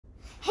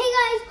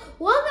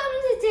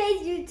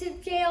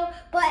YouTube channel.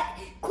 But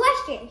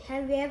question,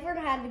 have you ever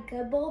had a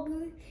gumball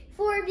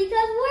before?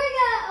 Because we're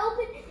gonna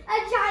open a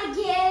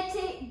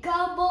gigantic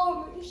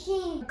gumball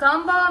machine.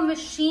 Gumball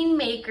machine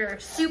maker,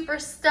 super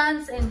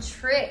stunts and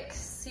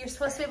tricks. You're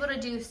supposed to be able to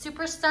do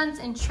super stunts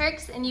and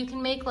tricks, and you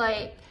can make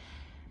like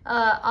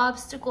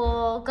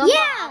obstacle gumball.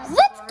 Yeah,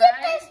 let's get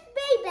this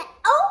baby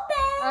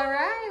open. All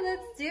right,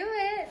 let's do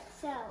it.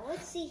 So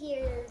let's see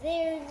here.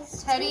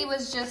 There's Teddy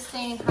was just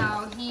saying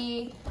how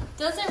he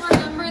doesn't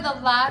remember the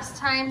last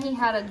time he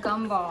had a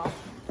gumball.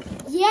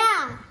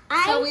 Yeah,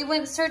 So we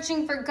went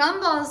searching for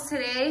gumballs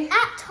today.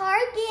 At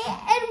Target,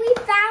 and we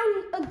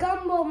found a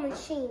gumball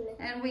machine.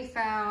 And we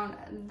found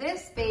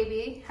this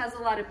baby. Has a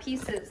lot of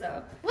pieces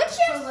though.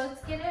 So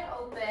let's get it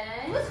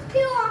open. let's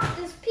peel off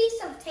this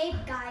piece of tape,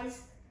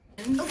 guys.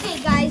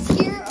 Okay, guys,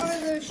 here are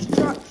the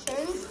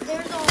instructions.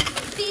 There's all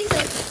the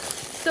pieces.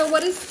 So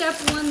what is step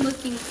 1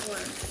 looking for?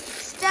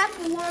 Step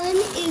 1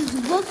 is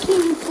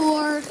looking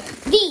for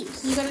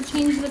these. You gotta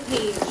change the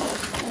page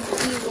and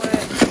see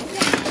what.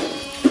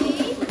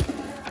 Okay.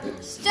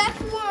 Step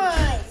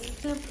 1.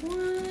 Step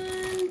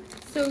 1.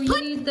 So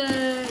you need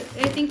the,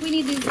 I think we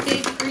need these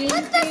big green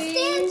Put the stand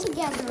things.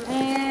 together.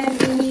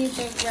 And we need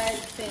the red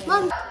thing.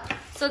 Mom.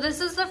 So this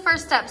is the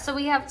first step. So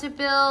we have to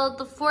build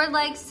the 4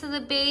 legs to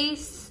the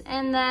base,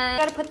 and then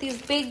gotta put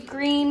these big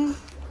green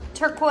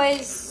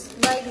turquoise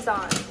legs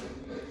on.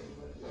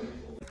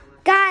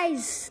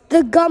 Guys,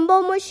 the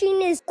gumball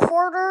machine is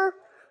quarter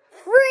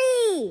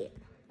free.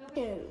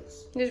 You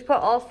just put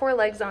all 4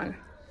 legs on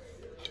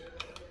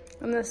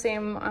in the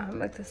same,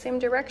 like the same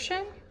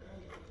direction.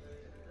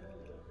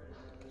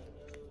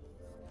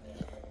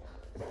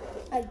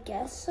 I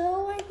guess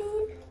so, I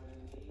mean.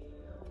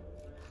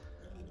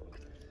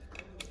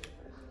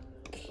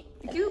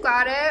 You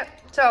got it.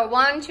 So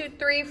 1, 2,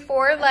 3,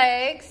 4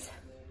 legs.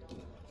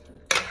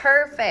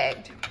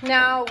 Perfect.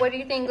 Now, what do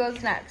you think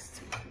goes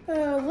next?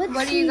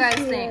 What do you guys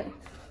think?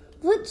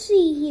 Let's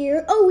see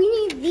here. Oh, we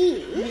need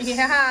these.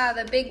 Yeah,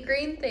 the big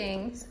green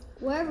things.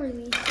 Wherever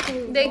these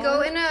things They are.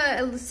 go in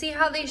a, see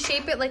how they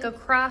shape it like a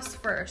cross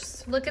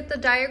first. Look at the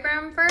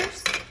diagram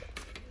first.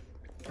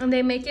 And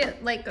they make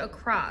it like a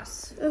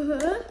cross.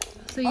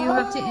 So you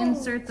have to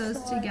insert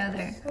those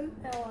together.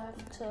 Somehow I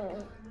have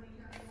to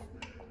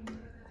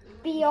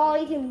be all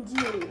you can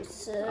do.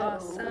 So.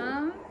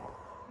 Awesome.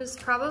 There's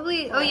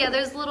probably, oh yeah,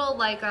 there's little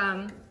like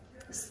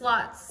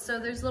slots. So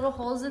there's little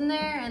holes in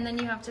there, and then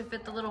you have to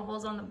fit the little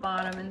holes on the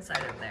bottom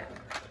inside of there.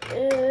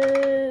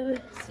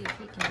 See if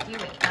you can do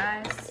it,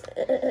 guys.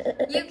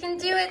 You can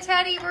do it,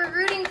 Teddy. We're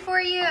rooting for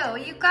you.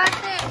 You got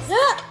this.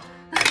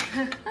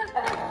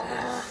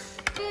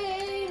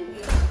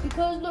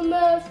 Because the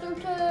master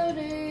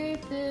Teddy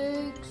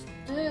fixed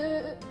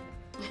it.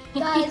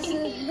 Guys,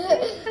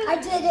 I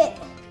did it.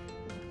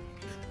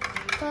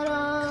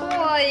 Ta-da.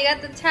 Cool, you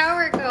got the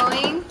tower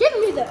going. Give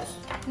me this.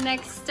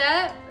 Next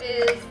step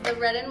is the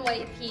red and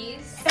white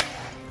piece.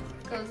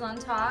 Goes on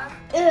top.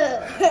 All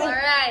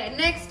right,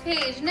 next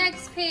page,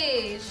 next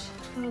page.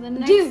 So the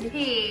next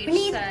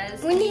page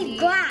says we need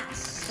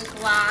glass. The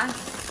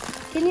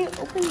glass. Can you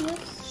open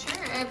this?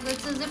 Sure, if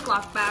it's a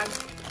Ziploc bag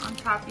on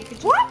top, you could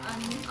just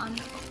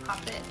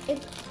pop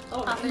it.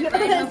 Pop it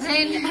right open.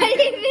 I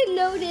didn't even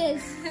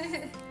notice.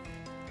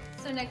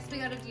 So next we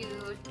gotta do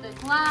the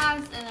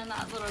glass and then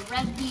that little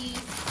red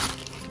piece.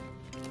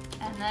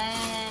 And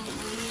then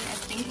I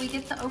think we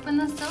get to open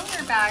the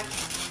silver bag.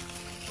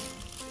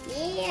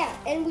 Yeah,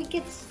 and we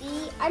can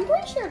see, I'm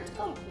pretty sure it's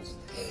comes.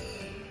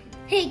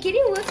 Hey, can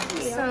you look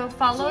here? So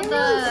follow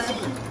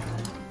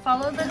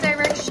the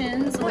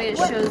directions the way it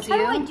shows you. How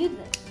do I do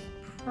this?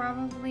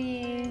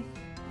 Probably.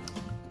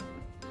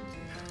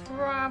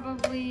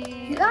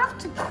 You have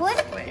to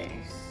click Wait.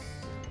 this.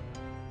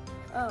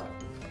 Oh.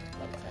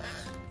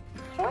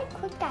 How do I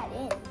click that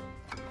in?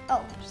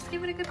 Oh. Just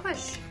give it a good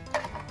push.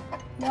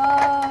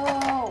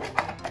 No.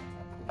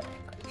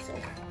 It's so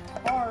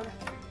hard.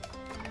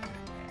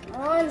 Come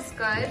on. That's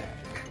good.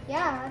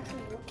 Yeah, that's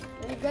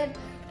really good.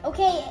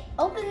 Okay,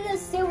 open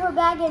this silver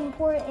bag and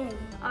pour it in.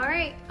 All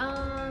right,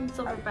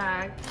 silver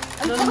bag.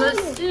 I'm The telling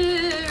you.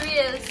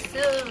 mysterious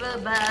silver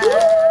bag.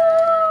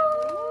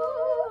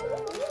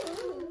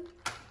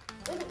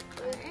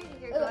 Alright,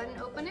 here, go ahead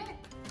and open it.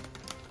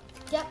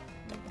 Yep.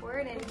 Pour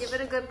it in, give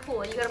it a good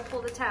pull. You gotta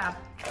pull the tab.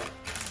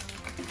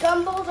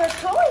 Gumballs are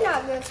totally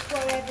not going to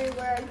splay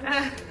everywhere.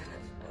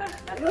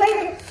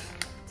 Where?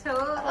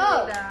 Totally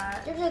Oh,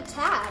 that. there's a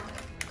tab.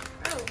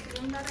 Oh,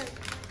 even better.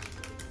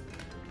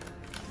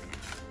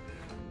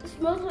 It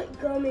smells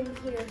like gum in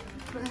here.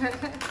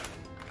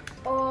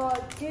 Oh,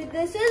 dude,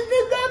 this is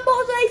the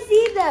gumballs. I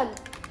see them.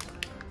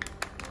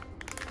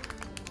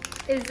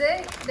 Is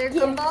it? They're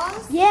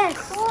gumballs? Yes.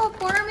 Cool,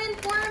 pour them in,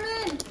 pour them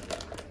in.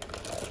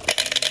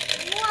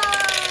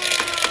 Wow.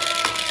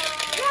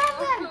 Grab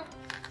them.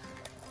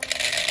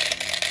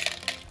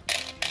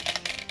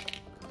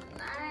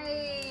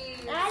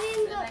 Nice.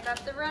 And I got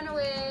the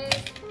runaways.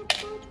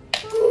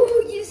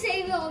 Ooh, you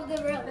saved all of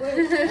the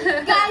runaways.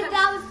 Guys,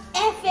 that was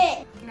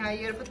epic. Now you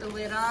gotta put the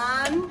lid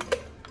on.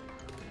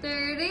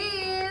 There it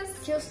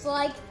is. Just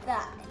like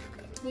that.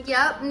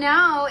 Yep,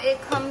 now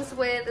it comes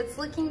with, it's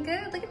looking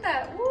good. Look at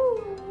that.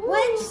 Woo, woo,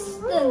 What's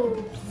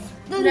woo.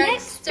 the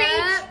next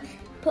step?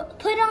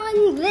 Put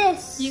on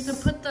this. You can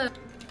put the...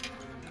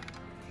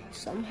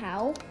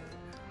 Somehow.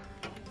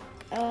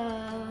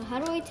 How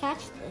do I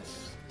attach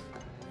this?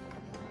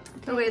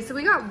 Okay, so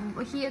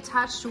he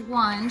attached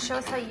one. Show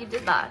us how you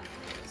did that.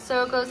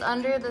 So it goes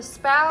under the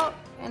spout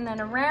and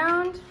then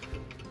around.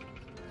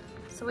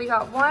 So we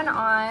got one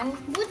on.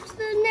 What's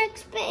the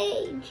next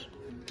page?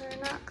 They're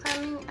not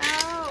coming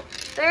out.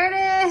 There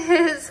it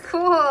is.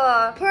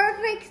 Cool.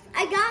 Perfect.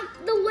 I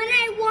got the one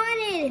I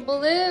wanted.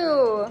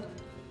 Blue.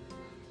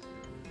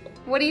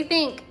 What do you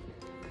think?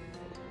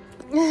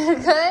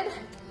 Good?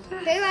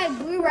 They like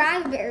blue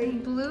raspberry.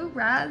 Blue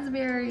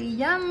raspberry.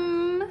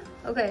 Yum.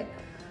 Okay.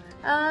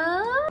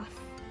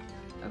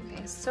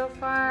 Okay, so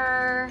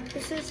far.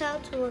 This is how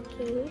it's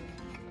looking.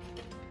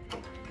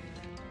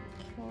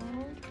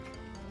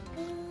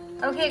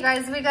 Okay,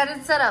 guys, we got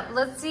it set up.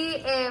 Let's see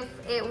if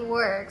it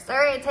works. All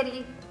right,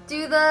 Teddy,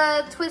 do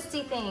the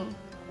twisty thing.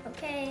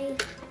 Okay.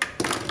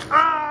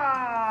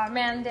 Ah,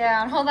 man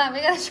down. Hold on,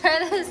 we gotta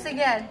try this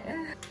again.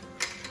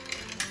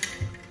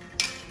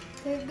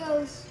 There it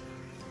goes.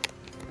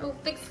 Oh,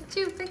 fix it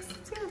too, fix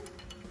it too.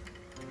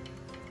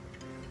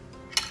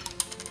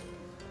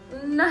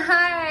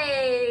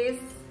 Nice.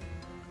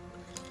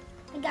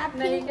 I got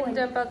Now you pink can one.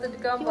 dump out the You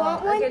gumball.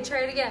 want one? Okay, try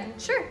it again.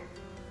 Sure.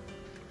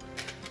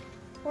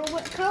 Or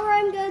what color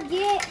I'm gonna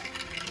get?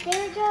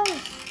 There it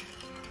goes.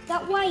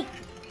 Got white.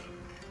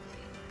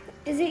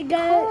 Is it good?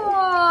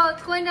 Cool.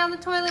 It's going down the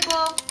toilet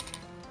bowl.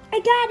 I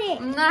got it.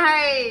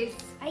 Nice.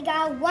 I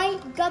got a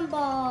white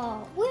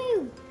gumball.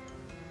 Woo!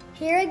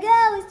 Here it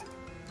goes.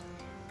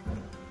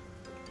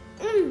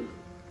 Mmm.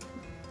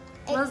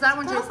 What does that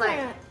one taste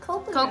like?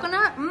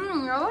 Coconut?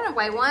 Mmm, I want a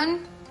white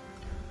one.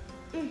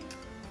 Mm.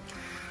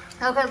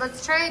 Okay,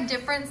 let's try a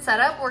different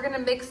setup. We're gonna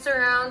mix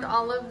around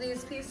all of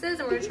these pieces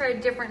and we're gonna try a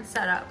different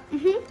setup.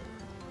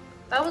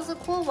 That was a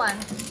cool one.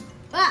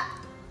 Ah,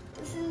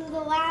 this is the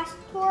last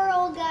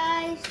coral,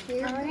 guys.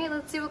 Here. All right,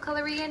 let's see what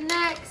color we get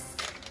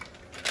next.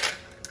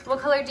 What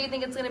color do you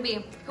think it's gonna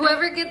be?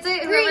 Whoever gets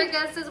it, whoever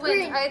guesses wins.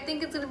 Green. I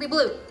think it's gonna be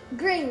blue.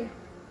 Green.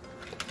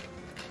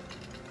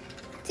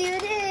 Here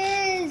it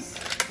is.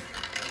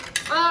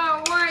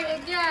 Oh,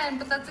 white again,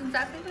 but that's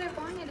exactly what I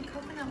wanted, a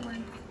coconut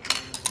one.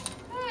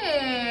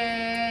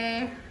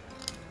 Hey.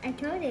 I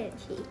told it.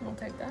 I'll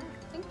take that.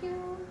 Thank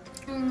you.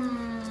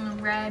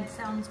 Red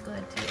sounds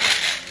good too.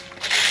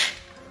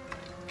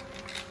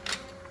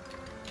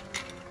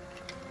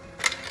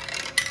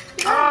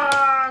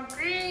 Oh,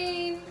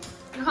 green.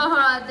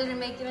 Oh, it didn't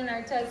make it in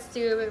our test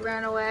tube. It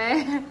ran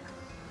away.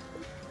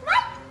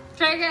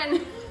 Try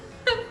again.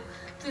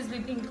 Please be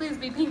pink, please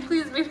be pink,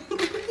 please be pink,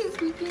 please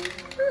be pink.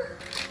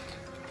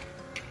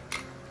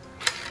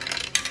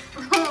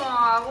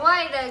 Oh,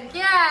 white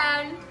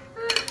again.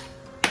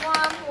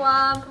 Womp,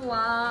 womp,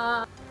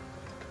 womp.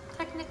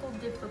 Technical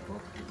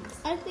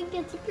difficulties. I think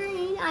it's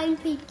green. I'm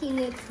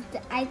thinking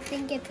I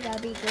think it's gonna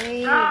be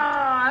green. Oh,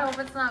 I hope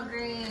it's not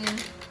green.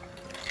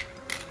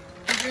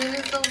 Green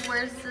is the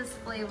worstest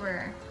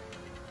flavor.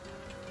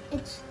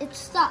 It's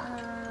stuck.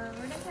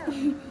 Where'd it go?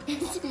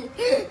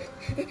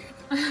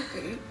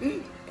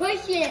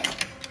 Push it.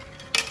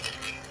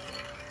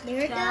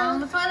 There it Down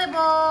the goes. toilet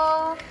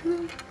bowl.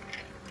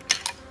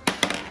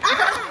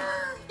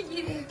 Ah!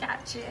 You didn't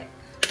catch it.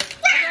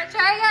 Okay,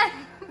 try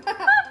again.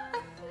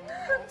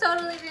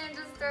 Totally didn't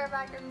just throw it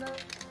back in the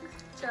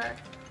jar.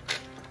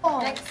 Oh.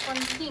 Next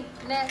one's pink.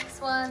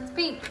 Next one's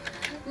pink.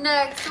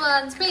 Next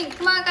one's pink.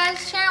 Come on,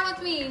 guys, share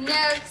with me.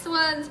 Next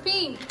one's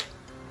pink.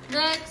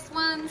 Next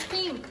one's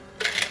pink.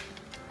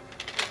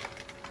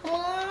 Come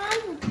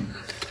on.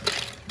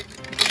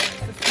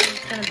 It's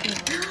gonna be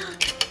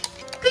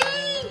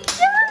pink.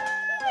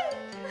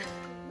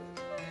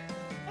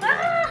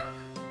 Ah!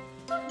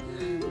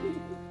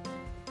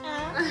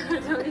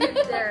 Don't even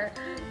dare.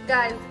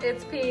 Guys,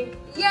 it's pink.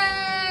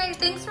 Yay!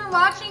 Thanks for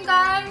watching,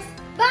 guys.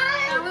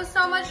 Bye. That was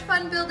so much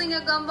fun building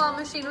a gumball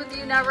machine with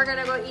you. Now we're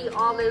gonna go eat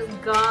all this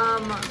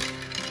gum.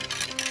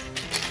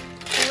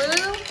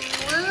 Blue,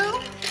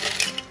 blue,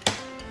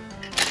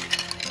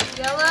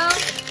 yellow,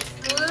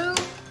 blue,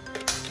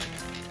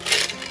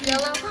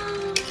 yellow.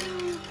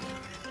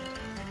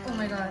 Oh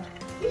my god.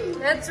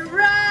 It's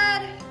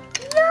red.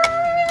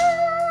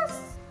 Yes!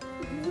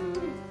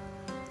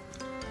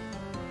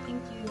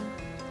 Thank you.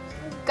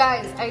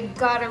 Guys, I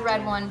got a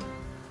red one.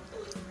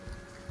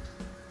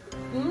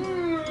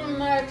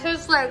 It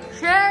tastes like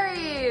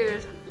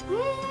cherries.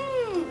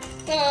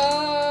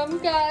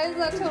 Guys,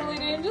 that totally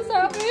didn't just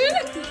happen.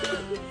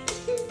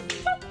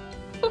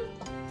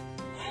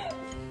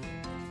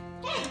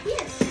 Hey,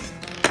 here.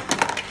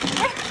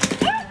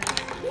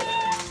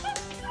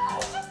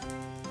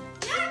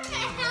 Not to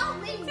help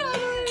me.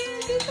 Totally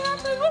didn't just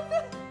happen.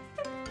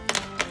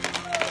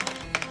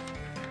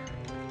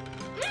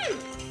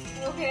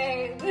 Okay.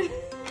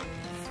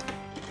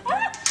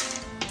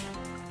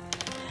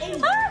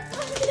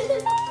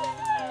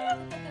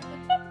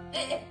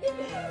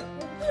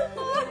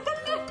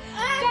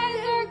 Guys,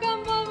 our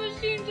gumball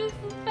machine just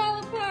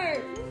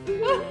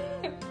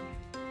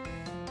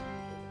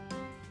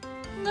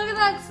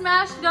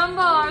smashed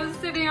gumball I was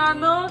sitting on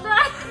the whole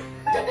time.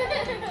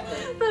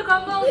 The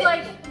gumball was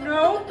like,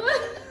 nope.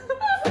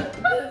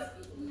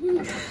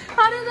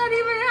 How did that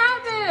even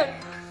happen?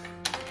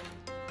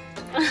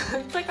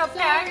 It's like a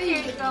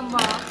pancake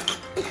gumball.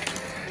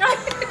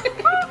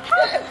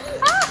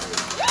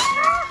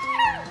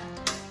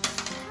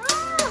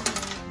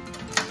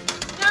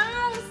 No,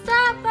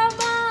 stop,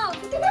 gumball!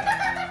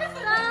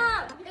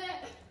 Stop!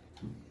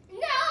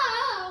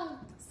 No!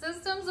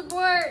 Systems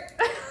abort.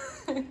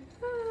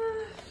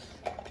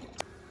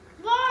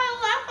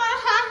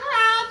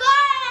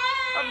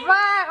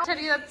 Bye.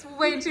 Teddy, that's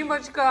way too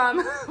much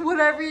gum.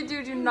 Whatever you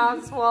do, do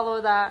not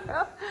swallow that.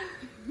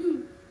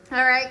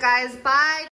 All right, guys, bye.